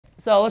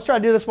So let's try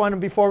to do this one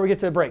before we get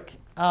to the break.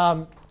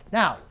 Now,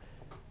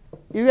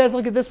 you guys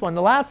look at this one.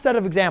 The last set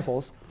of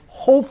examples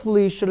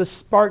hopefully should have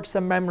sparked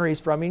some memories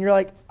from you. And you're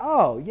like,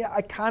 oh, yeah,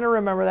 I kind of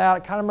remember that. I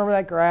kind of remember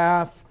that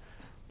graph.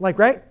 Like,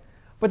 right?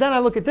 But then I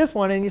look at this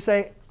one and you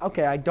say,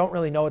 OK, I don't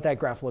really know what that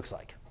graph looks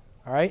like.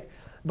 All right?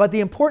 But the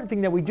important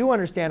thing that we do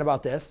understand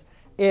about this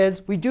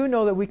is we do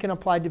know that we can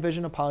apply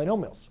division of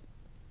polynomials,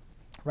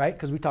 right?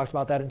 Because we talked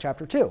about that in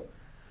chapter 2.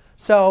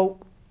 So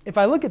if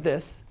I look at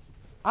this,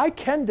 I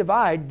can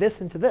divide this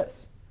into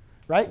this,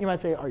 right? You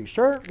might say, are you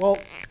sure? Well,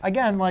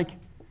 again, like,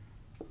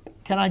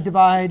 can I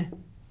divide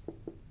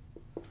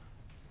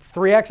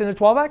 3x into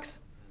 12x?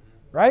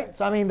 Right?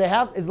 So I mean, they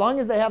have, as long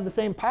as they have the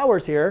same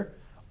powers here,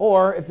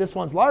 or if this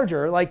one's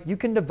larger, like, you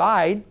can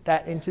divide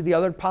that into the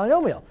other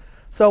polynomial.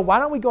 So why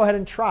don't we go ahead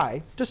and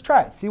try? Just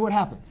try it. See what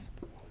happens.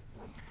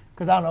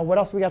 Because I don't know, what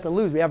else we got to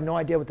lose? We have no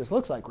idea what this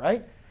looks like,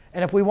 right?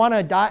 And if we want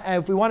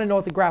to know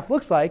what the graph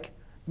looks like,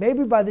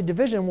 maybe by the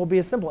division will be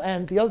as simple.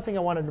 And the other thing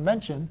I wanted to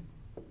mention,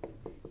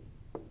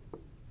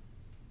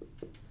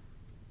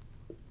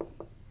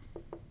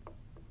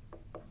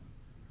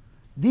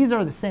 these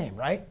are the same,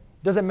 right?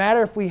 Doesn't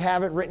matter if we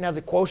have it written as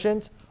a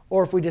quotient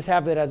or if we just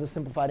have it as a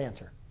simplified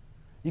answer.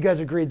 You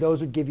guys agreed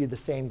those would give you the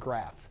same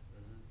graph,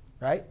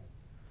 right?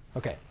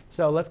 OK,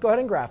 so let's go ahead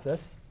and graph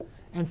this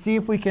and see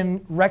if we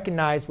can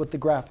recognize what the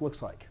graph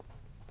looks like.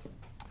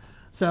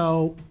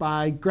 So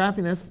by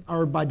graphing this,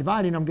 or by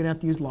dividing, I'm going to have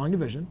to use long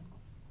division.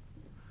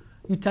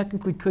 You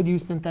technically could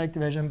use synthetic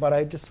division, but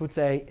I just would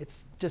say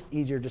it's just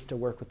easier just to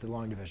work with the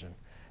long division.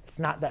 It's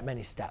not that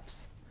many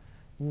steps.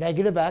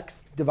 Negative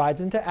x divides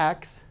into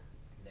x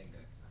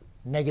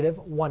negative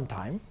 1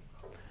 time.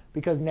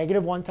 Because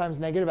negative 1 times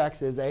negative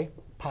x is a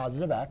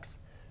positive x.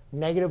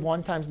 Negative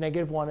 1 times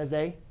negative 1 is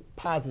a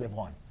positive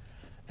 1.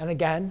 And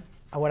again,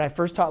 when I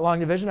first taught long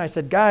division, I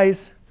said,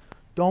 guys,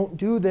 don't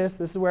do this.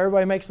 This is where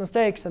everybody makes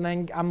mistakes. And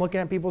then I'm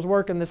looking at people's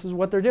work, and this is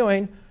what they're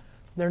doing.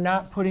 They're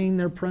not putting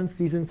their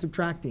parentheses and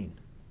subtracting.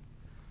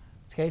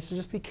 OK, so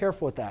just be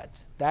careful with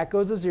that. That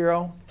goes to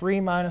 0. 3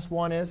 minus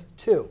 1 is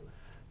 2.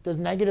 Does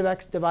negative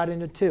x divide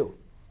into 2?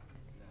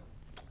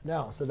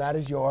 No. So that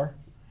is your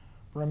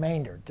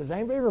remainder. Does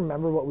anybody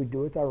remember what we do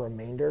with our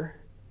remainder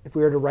if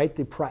we were to write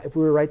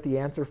the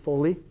answer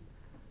fully?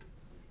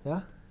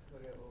 Yeah?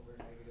 Put it over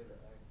negative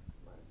x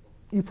minus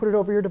 1. You put it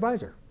over your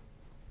divisor.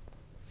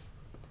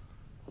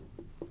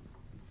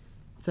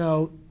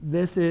 So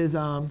this is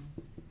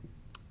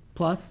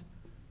plus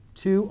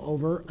 2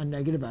 over a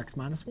negative x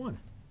minus 1.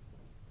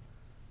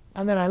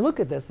 And then I look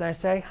at this and I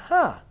say,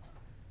 huh,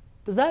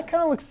 does that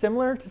kind of look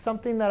similar to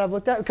something that I've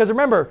looked at? Because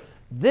remember,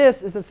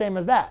 this is the same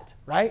as that,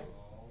 right?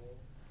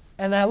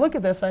 And then I look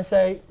at this and I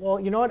say, well,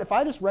 you know what? If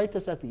I just write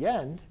this at the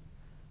end,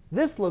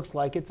 this looks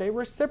like it's a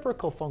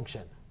reciprocal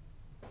function.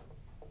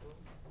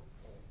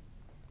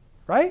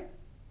 Right?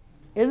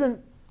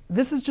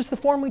 This is just the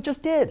form we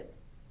just did.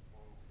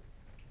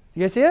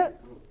 You guys see it?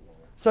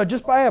 So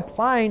just by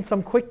applying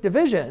some quick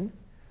division,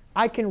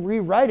 I can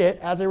rewrite it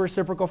as a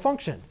reciprocal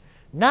function.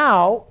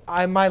 Now,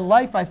 my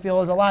life, I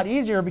feel, is a lot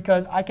easier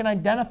because I can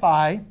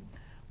identify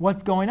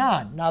what's going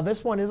on. Now,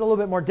 this one is a little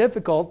bit more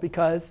difficult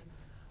because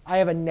I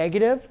have a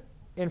negative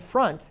in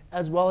front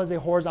as well as a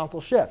horizontal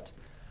shift.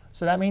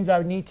 So that means I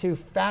would need to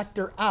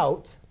factor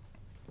out.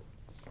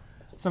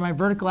 So my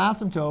vertical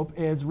asymptote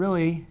is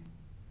really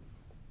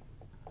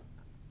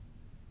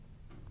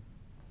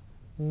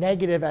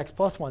negative x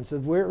plus 1. So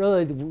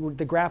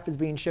the graph is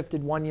being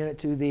shifted 1 unit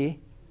to the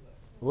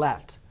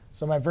left.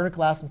 So my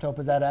vertical asymptote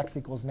is at x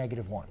equals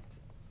negative 1.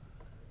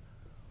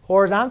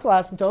 Horizontal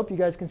asymptote, you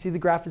guys can see the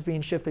graph is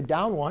being shifted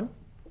down 1.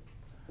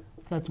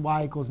 That's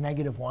y equals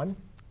negative 1.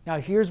 Now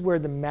here's where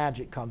the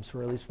magic comes,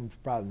 for at least from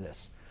probably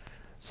this.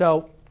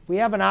 So we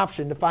have an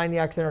option to find the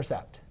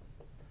x-intercept.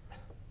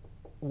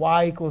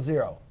 Y equals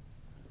 0.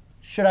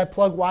 Should I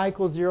plug y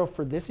equals 0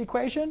 for this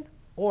equation?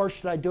 Or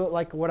should I do it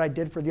like what I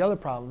did for the other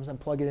problems and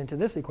plug it into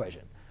this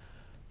equation?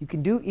 You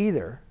can do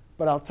either.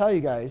 But I'll tell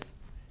you guys,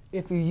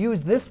 if you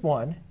use this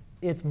one,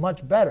 it's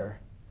much better.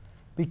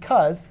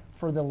 Because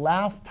for the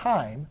last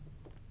time,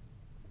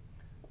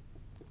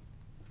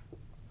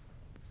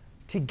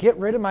 to get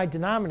rid of my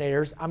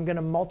denominators, I'm going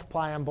to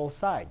multiply on both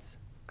sides.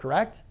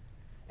 Correct?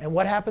 And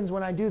what happens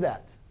when I do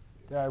that?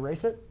 Did I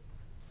erase it?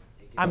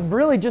 I'm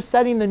really just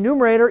setting the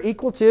numerator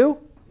equal to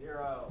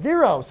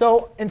 0.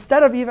 So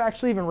instead of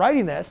actually even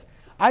writing this,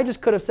 I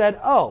just could have said,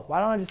 oh, why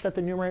don't I just set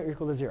the numerator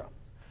equal to 0?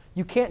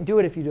 You can't do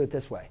it if you do it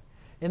this way.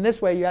 In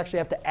this way, you actually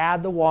have to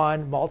add the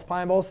 1,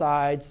 multiply on both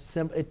sides.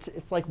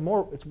 It's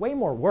way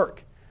more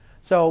work.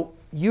 So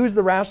use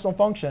the rational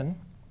function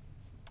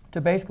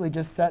to basically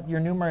just set your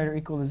numerator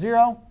equal to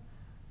 0.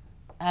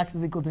 X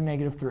is equal to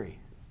negative 3.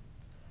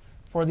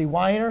 For the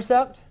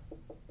y-intercept,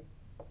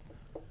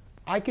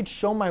 I could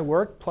show my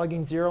work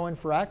plugging 0 in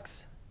for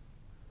x.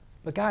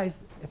 But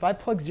guys, if I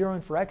plug 0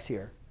 in for x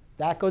here,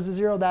 that goes to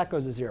 0, that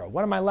goes to 0.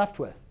 What am I left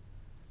with?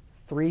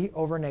 3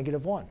 over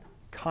negative 1.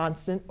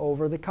 Constant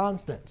over the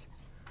constant.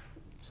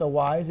 So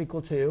y is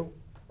equal to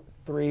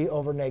 3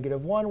 over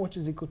negative 1, which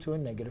is equal to a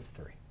negative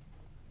 3.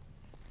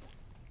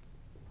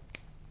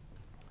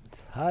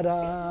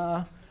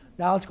 Ta-da.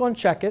 Now let's go and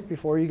check it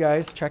before you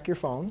guys check your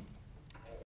phone.